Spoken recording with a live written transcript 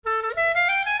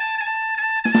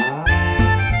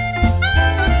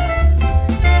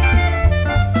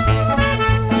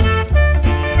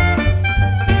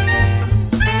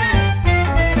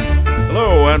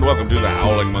to the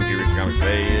Howling Monkey Reads Comics.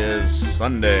 Today is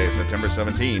Sunday, September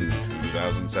 17,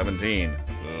 2017.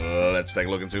 Let's take a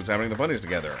look and see what's happening in the funnies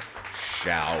together,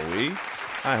 shall we?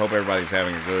 I hope everybody's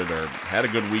having a good, or had a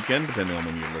good weekend, depending on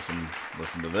when you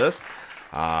listen to this.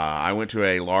 I went to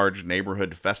a large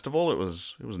neighborhood festival. It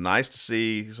was nice to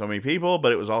see so many people,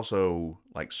 but it was also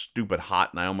like stupid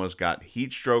hot, and I almost got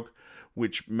heat stroke,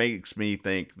 which makes me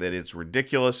think that it's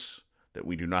ridiculous that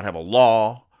we do not have a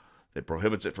law that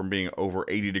prohibits it from being over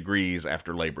 80 degrees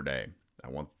after Labor Day. I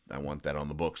want that on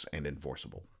the books and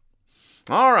enforceable.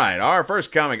 All right, our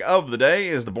first comic of the day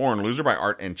is The Born Loser by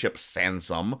Art and Chip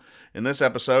Sansom. In this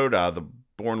episode, the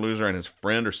Born Loser and his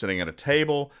friend are sitting at a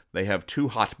table. They have two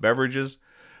hot beverages,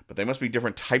 but they must be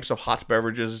different types of hot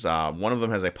beverages. One of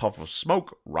them has a puff of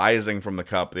smoke rising from the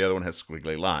cup. The other one has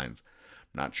squiggly lines.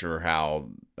 Not sure how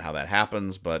that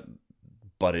happens, but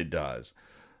it does.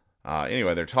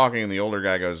 Anyway, they're talking, and the older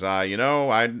guy goes,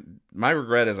 my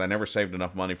regret is I never saved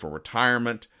enough money for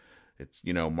retirement. It's,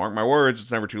 mark my words,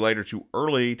 it's never too late or too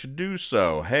early to do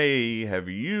so. Hey, have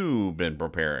you been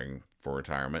preparing for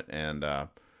retirement? And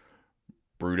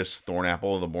Brutus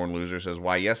Thornapple, the Born Loser, says,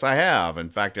 why, yes, I have. In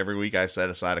fact, every week I set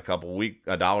aside a couple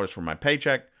dollars from my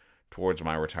paycheck towards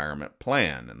my retirement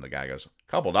plan. And the guy goes,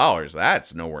 couple dollars?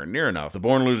 That's nowhere near enough. The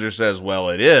Born Loser says, well,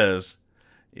 it is,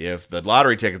 if the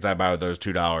lottery tickets I buy with those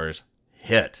 $2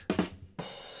 hit.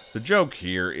 The joke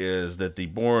here is that the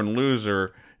Born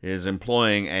Loser is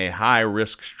employing a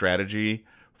high-risk strategy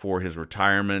for his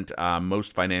retirement.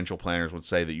 Most financial planners would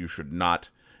say that you should not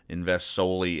invest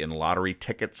solely in lottery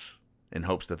tickets in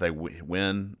hopes that they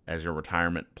win as your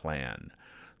retirement plan.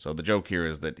 So the joke here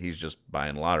is that he's just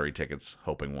buying lottery tickets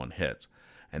hoping one hits.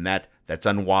 And that's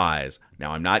unwise.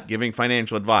 Now, I'm not giving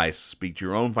financial advice. Speak to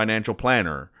your own financial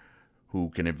planner who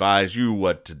can advise you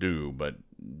what to do, but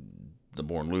the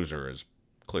Born Loser is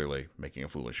clearly making a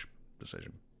foolish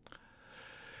decision.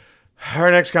 Our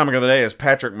next comic of the day is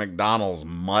Patrick McDonnell's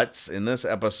Mutts. In this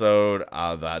episode,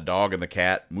 the dog and the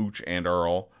cat, Mooch and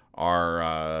Earl,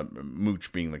 are,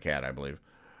 Mooch being the cat, I believe,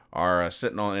 are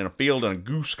sitting in a field, and a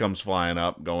goose comes flying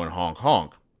up going honk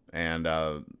honk. And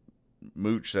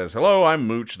Mooch says, hello, I'm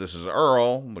Mooch, this is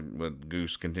Earl. The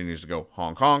goose continues to go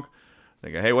honk honk.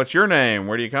 They go, hey, what's your name?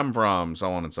 Where do you come from?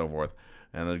 So on and so forth.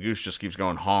 And the goose just keeps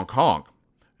going honk honk.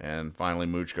 And finally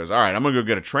Mooch goes, all right, I'm going to go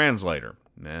get a translator.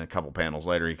 And then a couple panels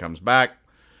later, he comes back,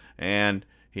 and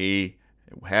he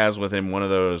has with him one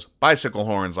of those bicycle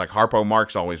horns like Harpo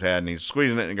Marx always had, and he's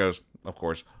squeezing it, and it goes, of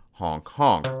course, honk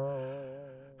honk.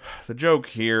 The joke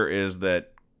here is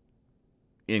that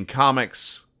in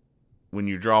comics, when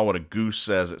you draw what a goose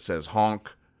says, it says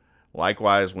honk.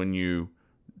 Likewise, when you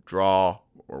draw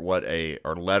what a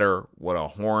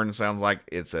horn sounds like,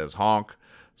 it says honk.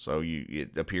 So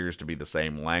it appears to be the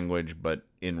same language, but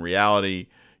in reality,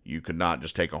 you could not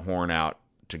just take a horn out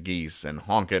to geese and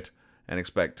honk it and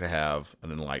expect to have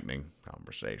an enlightening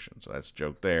conversation. So that's the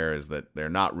joke there, is that they're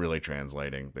not really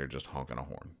translating, they're just honking a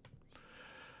horn.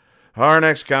 Our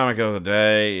next comic of the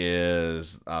day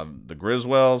is the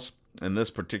Griswells. In this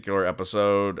particular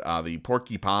episode, the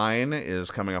porcupine is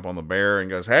coming up on the bear and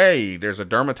goes, hey, there's a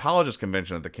dermatologist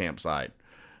convention at the campsite.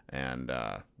 And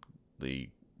the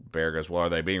bear goes, well, are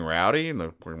they being rowdy? And the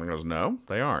porcupine goes, no,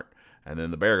 they aren't. And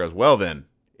then the bear goes, well then,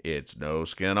 it's no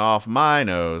skin off my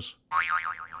nose.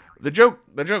 The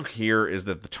joke here is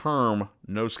that the term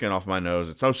no skin off my nose,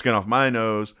 it's no skin off my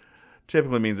nose,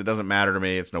 typically means it doesn't matter to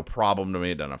me, it's no problem to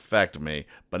me, it doesn't affect me.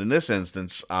 But in this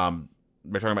instance,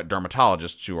 we're talking about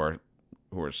dermatologists who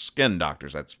are skin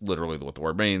doctors. That's literally what the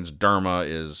word means. Derma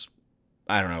is,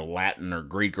 I don't know, Latin or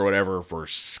Greek or whatever for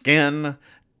skin.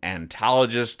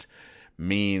 Antologist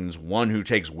means one who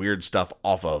takes weird stuff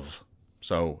off of.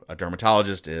 So a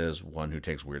dermatologist is one who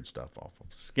takes weird stuff off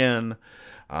of skin.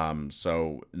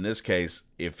 So in this case,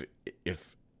 if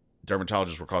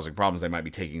dermatologists were causing problems, they might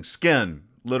be taking skin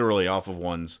literally off of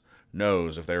one's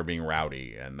nose if they were being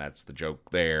rowdy. And that's the joke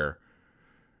there.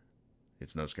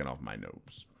 It's no skin off my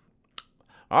nose.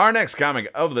 Our next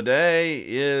comic of the day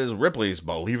is Ripley's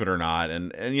Believe It or Not.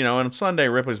 And on Sunday,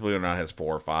 Ripley's Believe It or Not has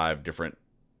 4 or 5 different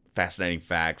fascinating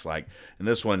facts. Like in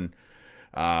this one,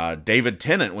 David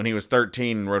Tennant, when he was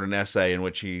 13, wrote an essay in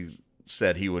which he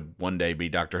said he would one day be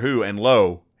Doctor Who, and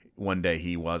lo, one day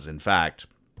he was in fact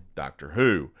Doctor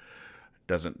Who.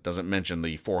 Doesn't mention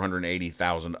the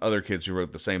 480,000 other kids who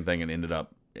wrote the same thing and ended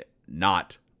up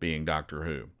not being Doctor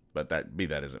Who. But that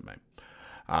as it may.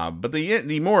 But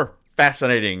the more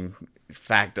fascinating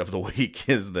fact of the week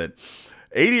is that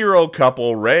 80-year-old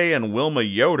couple Ray and Wilma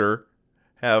Yoder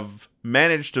have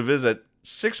managed to visit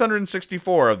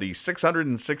 664 of the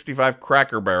 665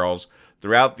 Cracker Barrels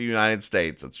throughout the United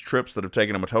States. It's trips that have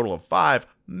taken them a total of 5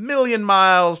 million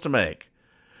miles to make.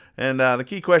 And the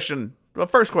key question, well,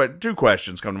 two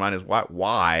questions come to mind is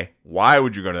why? Why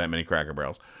would you go to that many Cracker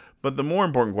Barrels? But the more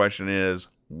important question is,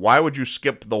 why would you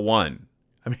skip the one?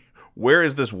 I mean, where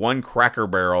is this one Cracker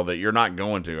Barrel that you're not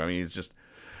going to? I mean, it's just,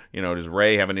 does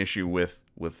Ray have an issue with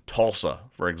Tulsa,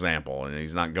 for example, and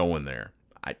he's not going there?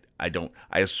 I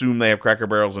assume they have Cracker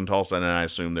Barrels in Tulsa, and I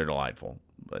assume they're delightful.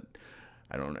 But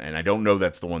I don't know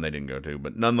that's the one they didn't go to.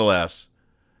 But nonetheless,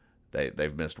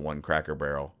 they've missed one Cracker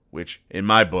Barrel, which in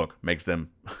my book makes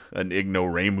them an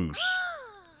ignoramus.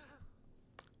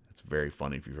 That's very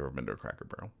funny if you've ever been to a Cracker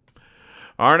Barrel.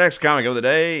 Our next comic of the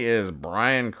day is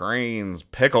Brian Crane's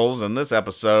Pickles. In this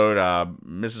episode,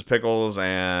 Mrs. Pickles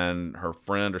and her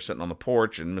friend are sitting on the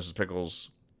porch, and Mrs. Pickles'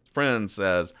 friend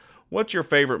says, "What's your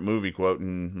favorite movie?" quote,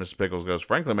 and Mrs. Pickles goes,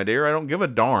 "Frankly, my dear, I don't give a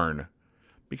darn."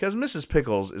 Because Mrs.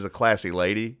 Pickles is a classy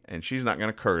lady, and she's not going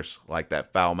to curse like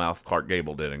that foul-mouthed Clark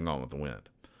Gable did in Gone with the Wind.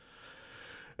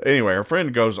 Anyway, her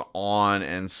friend goes on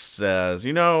and says,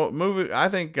 I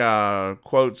think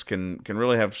quotes can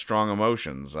really have strong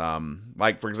emotions.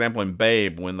 Like, for example, in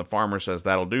Babe, when the farmer says,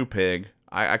 "That'll do, pig,"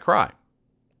 I cry.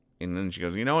 And then she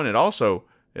goes, and it also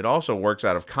works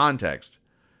out of context.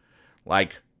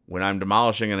 Like, when I'm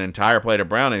demolishing an entire plate of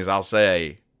brownies, I'll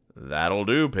say, "That'll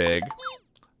do, pig."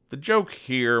 The joke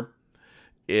here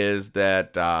is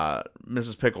that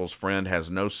Mrs. Pickles' friend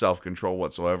has no self-control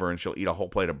whatsoever, and she'll eat a whole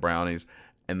plate of brownies,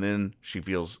 and then she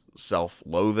feels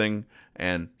self-loathing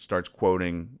and starts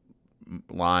quoting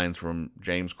lines from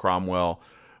James Cromwell,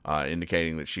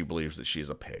 indicating that she believes that she's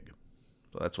a pig.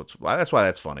 So that's why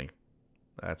that's funny.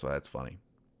 That's why that's funny.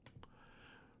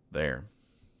 There.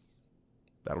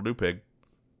 That'll do, pig.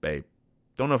 Babe.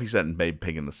 Don't know if he said in Babe,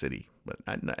 Pig in the City, but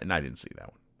I didn't see that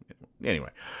one.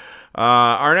 Anyway,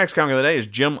 our next comic of the day is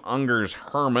Jim Unger's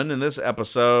Herman. In this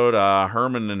episode,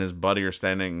 Herman and his buddy are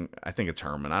standing, I think it's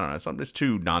Herman, I don't know, it's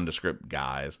two nondescript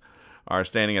guys, are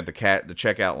standing at the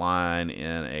checkout line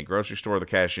in a grocery store. The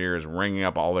cashier is ringing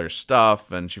up all their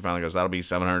stuff, and she finally goes, "That'll be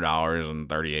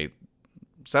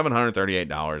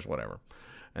 $738, whatever."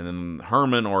 And then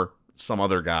Herman, or some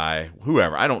other guy,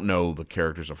 whoever, I don't know the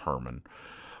characters of Herman,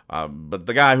 but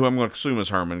the guy who I'm going to assume is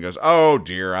Herman goes, "Oh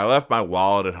dear, I left my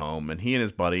wallet at home," and he and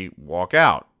his buddy walk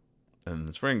out. And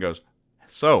his friend goes,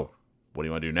 "So, what do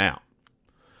you want to do now?"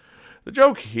 The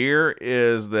joke here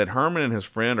is that Herman and his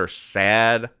friend are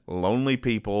sad, lonely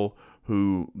people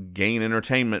who gain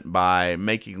entertainment by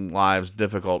making lives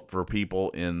difficult for people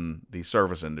in the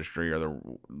service industry or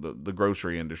the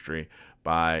grocery industry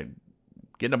by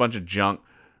getting a bunch of junk,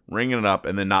 ringing it up,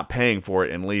 and then not paying for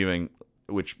it and leaving,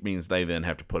 which means they then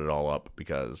have to put it all up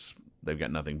because they've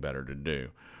got nothing better to do,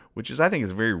 which I think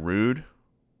is very rude,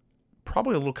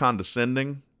 probably a little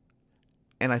condescending,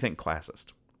 and I think classist.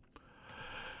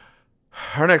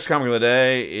 Our next comic of the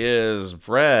day is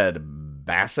Fred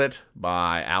Basset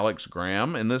by Alex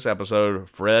Graham. In this episode,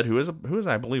 Fred, who is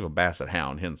I believe a Basset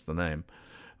hound, hence the name,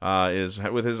 is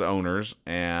with his owners,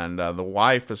 and the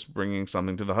wife is bringing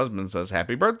something to the husband and says,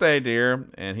 "Happy birthday, dear."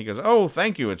 And he goes, "Oh,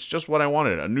 thank you. It's just what I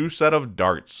wanted, a new set of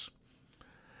darts."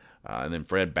 And then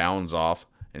Fred bounds off,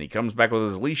 and he comes back with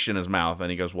his leash in his mouth,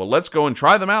 and he goes, "Well, let's go and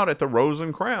try them out at the Rose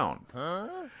and Crown." Huh?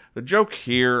 The joke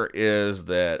here is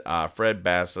that Fred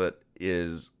Basset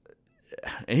is,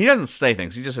 and he doesn't say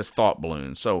things, he just has thought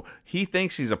balloons. So he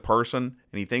thinks he's a person,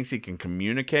 and he thinks he can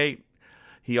communicate.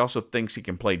 He also thinks he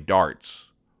can play darts,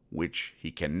 which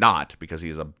he cannot because he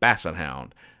is a Basset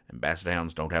Hound, and Basset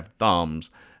Hounds don't have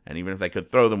thumbs, and even if they could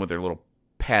throw them with their little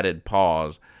padded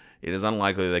paws, it is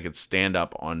unlikely they could stand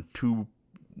up on two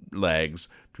legs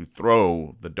to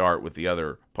throw the dart with the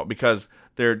other paw, because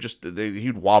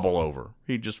he'd wobble over.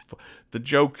 The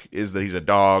joke is that he's a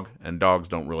dog, and dogs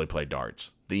don't really play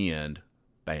darts. The end.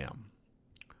 Bam.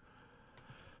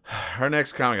 Our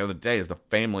next comic of the day is The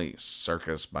Family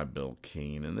Circus by Bill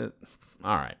Keane.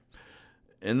 All right.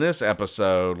 In this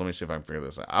episode, let me see if I can figure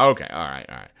this out. Okay, all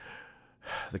right.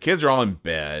 The kids are all in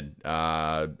bed,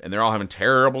 and they're all having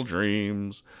terrible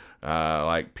dreams.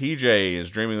 Like PJ is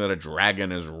dreaming that a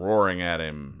dragon is roaring at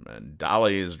him, and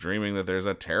Dolly is dreaming that there's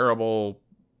a terrible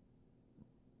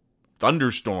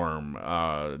thunderstorm.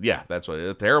 That's what it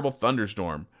is, a terrible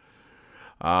thunderstorm.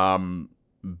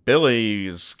 Billy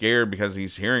is scared because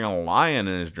he's hearing a lion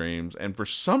in his dreams, and for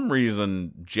some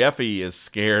reason Jeffy is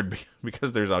scared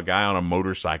because there's a guy on a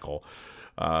motorcycle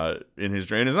in his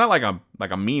dream. And it's not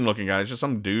like a mean looking guy; it's just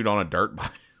some dude on a dirt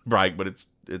bike, but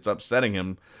it's upsetting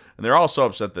him, and they're all so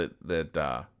upset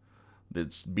that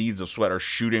It's beads of sweat are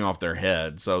shooting off their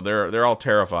head, so they're all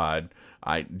terrified.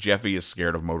 Jeffy is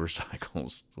scared of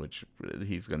motorcycles, which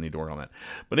he's going to need to work on that.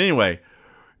 But anyway,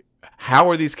 how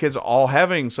are these kids all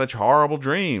having such horrible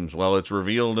dreams? Well, it's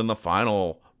revealed in the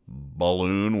final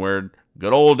balloon where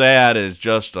good old Dad is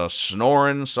just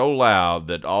snoring so loud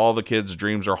that all the kids'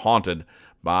 dreams are haunted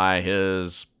by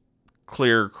his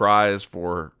clear cries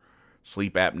for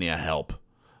sleep apnea help.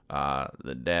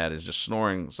 The Dad is just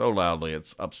snoring so loudly,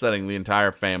 it's upsetting the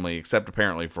entire family, except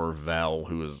apparently for Vel,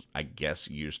 who is, I guess,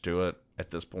 used to it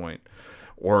at this point,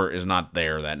 or is not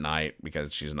there that night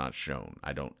because she's not shown.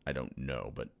 I don't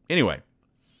know. But anyway,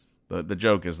 the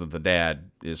joke is that the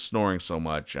Dad is snoring so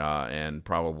much and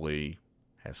probably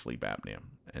has sleep apnea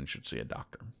and should see a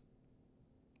doctor.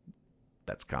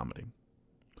 That's comedy.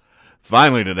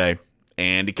 Finally today,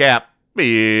 Andy Capp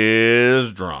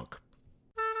is drunk.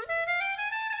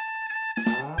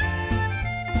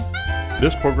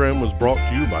 This program was brought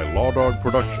to you by Law Dog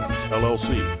Productions,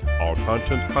 LLC. All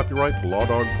content copyright Law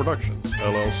Dog Productions,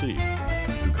 LLC.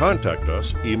 To contact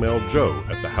us, email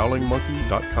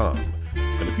joe@thehowlingmonkey.com.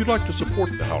 And if you'd like to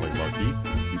support The Howling Monkey,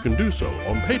 you can do so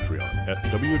on Patreon at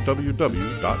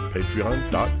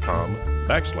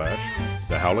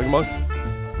www.patreon.com/thehowlingmonkey.